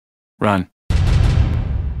Run.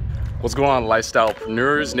 What's going on,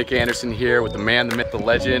 lifestylepreneurs? Nick Anderson here with the man, the myth, the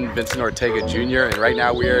legend, Vincent Ortega Jr. And right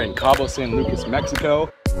now we are in Cabo San Lucas,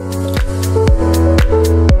 Mexico.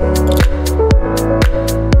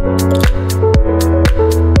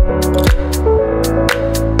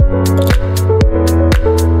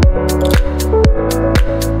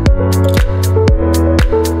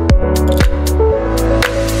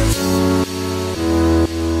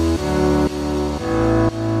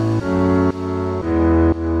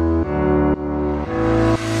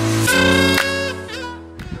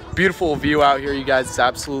 Beautiful view out here, you guys. It's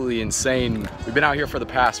absolutely insane. We've been out here for the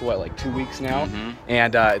past, what, like 2 weeks now?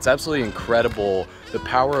 And it's absolutely incredible the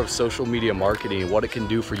power of social media marketing and what it can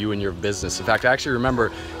do for you and your business. In fact, I actually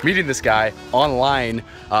remember meeting this guy online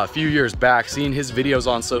a few years back, seeing his videos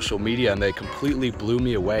on social media, and they completely blew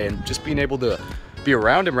me away. And just being able to be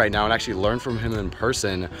around him right now and actually learn from him in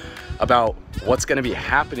person about what's going to be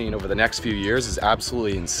happening over the next few years is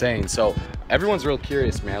absolutely insane. So everyone's real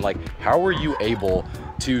curious, man, like, how were you able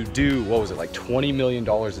to do, what was it, like $20 million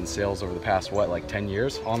in sales over the past, what, like 10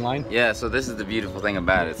 years online? Yeah, so this is the beautiful thing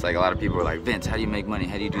about it. It's like a lot of people are like, Vince, how do you make money?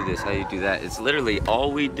 How do you do this? How do you do that? It's literally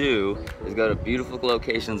all we do is go to beautiful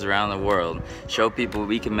locations around the world, show people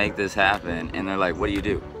we can make this happen, and they're like, what do you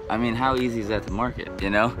do? I mean, how easy is that to market, you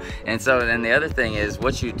know? And so then the other thing is,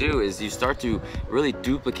 what you do is you start to really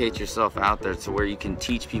duplicate yourself out there to where you can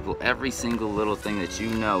teach people every single little thing that you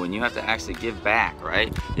know, and you have to actually give back,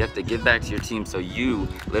 right? You have to give back to your team, so you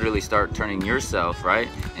literally start turning yourself, right,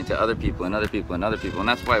 into other people and other people and other people. And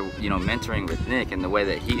that's why, you know, mentoring with Nick and the way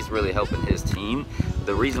that he's really helping his team,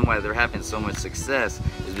 the reason why they're having so much success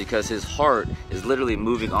is because his heart is literally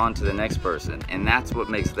moving on to the next person, and that's what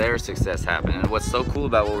makes their success happen. And what's so cool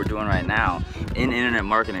about what we're doing right now in internet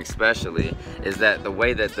marketing especially is that the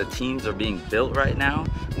way that the teams are being built right now,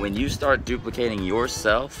 when you start duplicating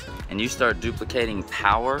yourself and you start duplicating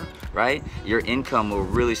power, right, your income will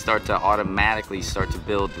really start to automatically start to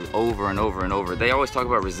build over and over and over. They always talk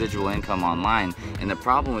about residual income online, and the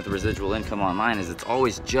problem with residual income online is it's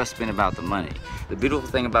always just been about the money. The beautiful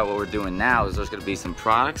thing about what we're doing now is there's going to be some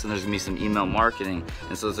products and there's going to be some email marketing,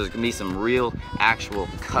 and so there's going to be some real actual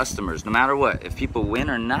customers. No matter what, if people win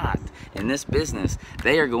or not in this business,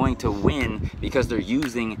 they are going to win because they're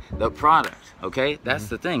using the product, okay? That's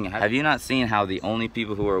the thing. Have you not seen how the only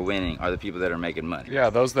people who are winning are the people that are making money? Yeah,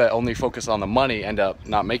 those that only focus on the money end up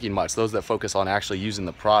not making much. Those that focus on actually using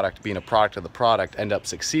the product, being a product of the product, end up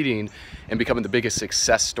succeeding and becoming the biggest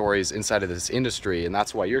success stories inside of this industry. And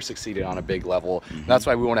that's why you're succeeding on a big level. That's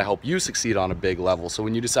why we want to help you succeed on a big level. So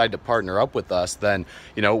when you decide to partner up with us, then,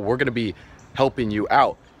 you know, we're going to be helping you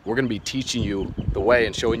out. We're going to be teaching you the way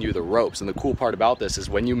and showing you the ropes. And the cool part about this is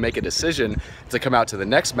when you make a decision to come out to the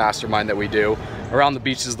next mastermind that we do around the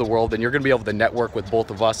beaches of the world, then you're going to be able to network with both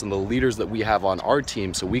of us and the leaders that we have on our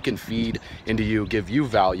team, so we can feed into you, give you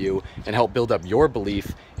value, and help build up your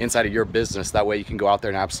belief inside of your business. That way you can go out there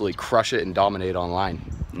and absolutely crush it and dominate online.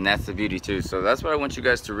 And that's the beauty too. So that's what I want you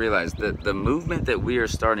guys to realize, that the movement that we are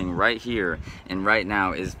starting right here and right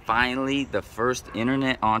now is finally the first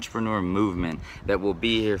internet entrepreneur movement that will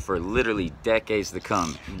be here for literally decades to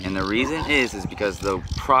come. And the reason is because the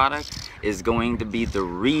product is going to be the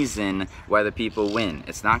reason why the people win.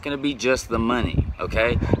 It's not going to be just the money,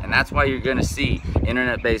 okay? And that's why you're going to see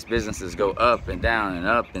internet-based businesses go up and down and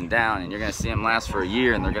up and down, and you're going to see them last for a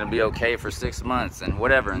year, and they're going to be okay for 6 months and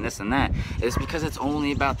whatever and this and that. It's because it's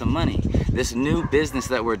only about the money. This new business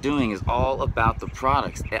that we're doing is all about the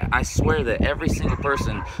products. I swear that every single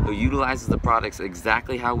person who utilizes the products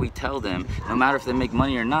exactly how we tell them, no matter if they make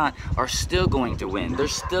money or not, are still going to win. They're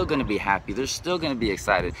still going to be happy. They're still going to be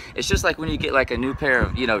excited. It's just like when you get like a new pair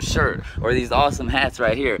of, you know, shirt or these awesome hats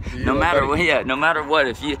right here. No matter what, no matter what,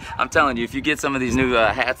 if you, I'm telling you, if you get some of these new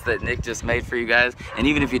hats that Nick just made for you guys, and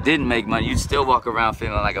even if you didn't make money, you'd still walk around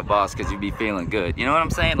feeling like a boss because you'd be feeling good. You know what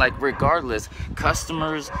I'm saying? Like, regardless,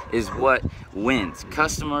 customers is what wins.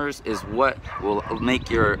 Customers is what will make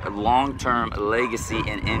your long-term legacy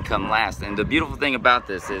and income last. And the beautiful thing about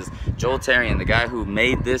this is Joel Terrian, the guy who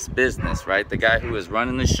made this business, right? The guy who is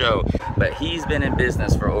running the show, but he's been in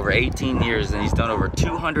business for over 18 years and he's done over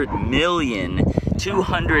 200 million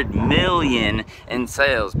in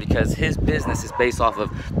sales because his business is based off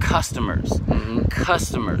of customers.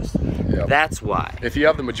 Customers. Yep. That's why. If you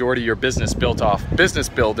have the majority of your business built off business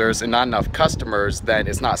builders and not enough customers, then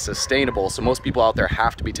it's not sustainable. So most people out there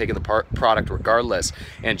have to be taking the product regardless.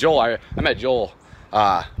 And Joel, I met Joel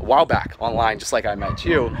a while back online, just like I met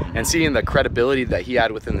you, and seeing the credibility that he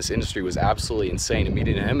had within this industry was absolutely insane. And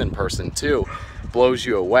meeting him in person too blows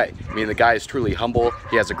you away. I mean, the guy is truly humble.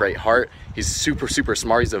 He has a great heart. He's super, super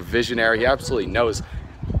smart. He's a visionary. He absolutely knows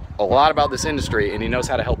a lot about this industry, and he knows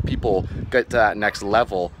how to help people get to that next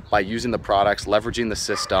level by using the products, leveraging the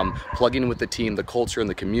system, plugging in with the team, the culture, and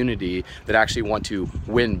the community that actually want to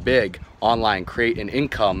win big online, create an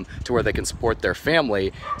income to where they can support their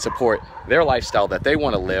family, support their lifestyle that they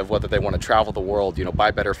want to live, whether they want to travel the world, you know,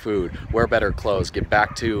 buy better food, wear better clothes, get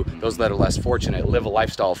back to those that are less fortunate, live a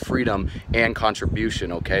lifestyle of freedom and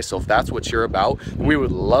contribution, okay? So if that's what you're about, we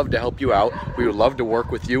would love to help you out. We would love to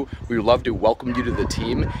work with you. We would love to welcome you to the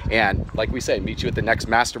team, and like we say, meet you at the next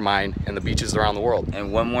mastermind and the beaches around the world.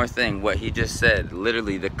 And one more thing, what he just said,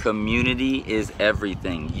 literally the community is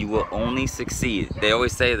everything. You will only succeed. They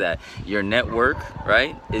always say that your network,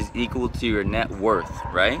 right, is equal to your net worth,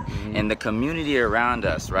 right? And the community around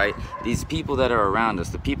us, right? These people that are around us,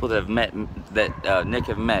 the people that have met, that Nick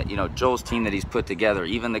have met, you know, Joel's team that he's put together,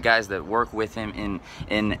 even the guys that work with him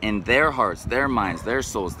in their hearts, their minds, their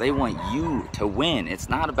souls, they want you to win. It's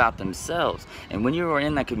not about themselves. And when you are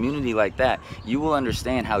in that community like that, you will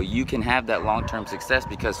understand how you can have that long-term success,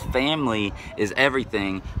 because family is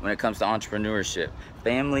everything when it comes to entrepreneurship.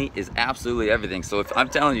 Family is absolutely everything. So if I'm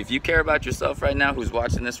telling you, if you care about yourself right now, who's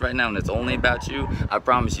watching this right now, and it's only about you, I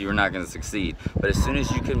promise you're not going to succeed. But as soon as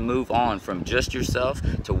you can move on from just yourself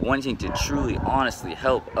to wanting to truly, honestly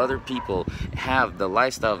help other people have the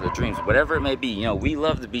lifestyle of their dreams, whatever it may be. You know, we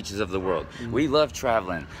love the beaches of the world. We love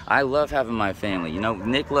traveling. I love having my family. You know,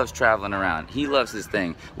 Nick loves traveling around. He loves his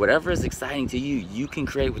thing. Whatever is exciting to you, you can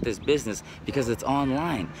create with this business because it's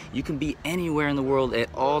online. You can be anywhere in the world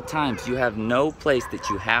at all times. You have no place that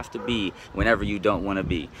you have to be whenever you don't want to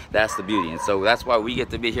be. That's the beauty. And so that's why we get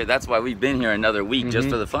to be here. That's why we've been here another week, just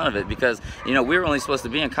for the fun of it, because, you know, we were only supposed to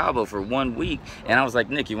be in Cabo for 1 week, and I was like,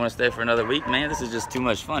 Nick, you want to stay for another week? Man, this is just too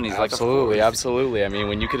much fun. He's absolutely, like, absolutely. I mean,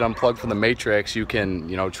 when you can unplug from the matrix, you can,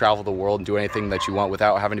 you know, travel the world and do anything that you want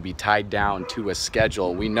without having to be tied down to a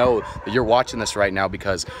schedule. We know that you're watching this right now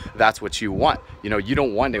because that's what you want. You know, you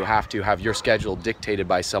don't want to have your schedule dictated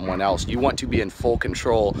by someone else. You want to be in full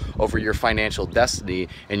control over your financial destiny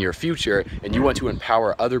and your future, and you want to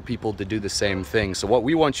empower other people to do the same thing. So what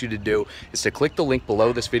we want you to do is to click the link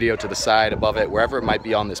below this video, to the side, above it, wherever it might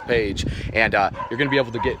be on this page, and you're going to be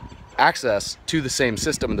able to get access to the same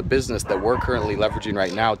system and the business that we're currently leveraging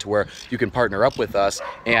right now, to where you can partner up with us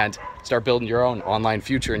and start building your own online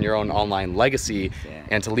future and your own online legacy,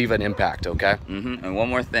 and to leave an impact, okay? And one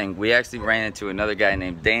more thing, we actually ran into another guy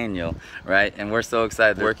named Daniel, right? And we're so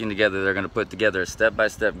excited working together. They're going to put together a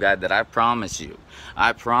step-by-step guide that I promise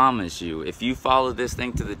you, if you follow this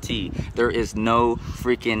thing to the T, there is no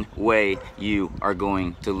freaking way you are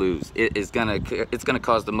going to lose. It's gonna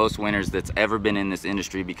cause the most winners that's ever been in this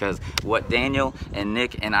industry, because what Daniel and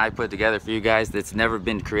Nick and I put together for you guys that's never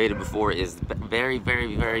been created before is very,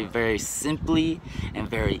 very, very, very simply and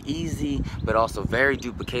very easy, but also very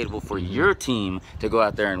duplicatable for your team to go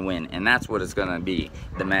out there and win. And that's what it's gonna be,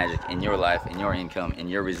 the magic in your life, in your income, in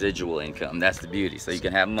your residual income. That's the beauty. So you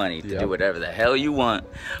can have money to do whatever the hell you want,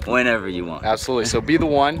 whenever you want. Absolutely. So be the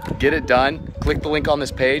one, get it done. Click the link on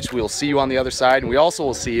this page. We'll see you on the other side, and we also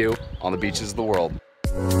will see you on the beaches of the world.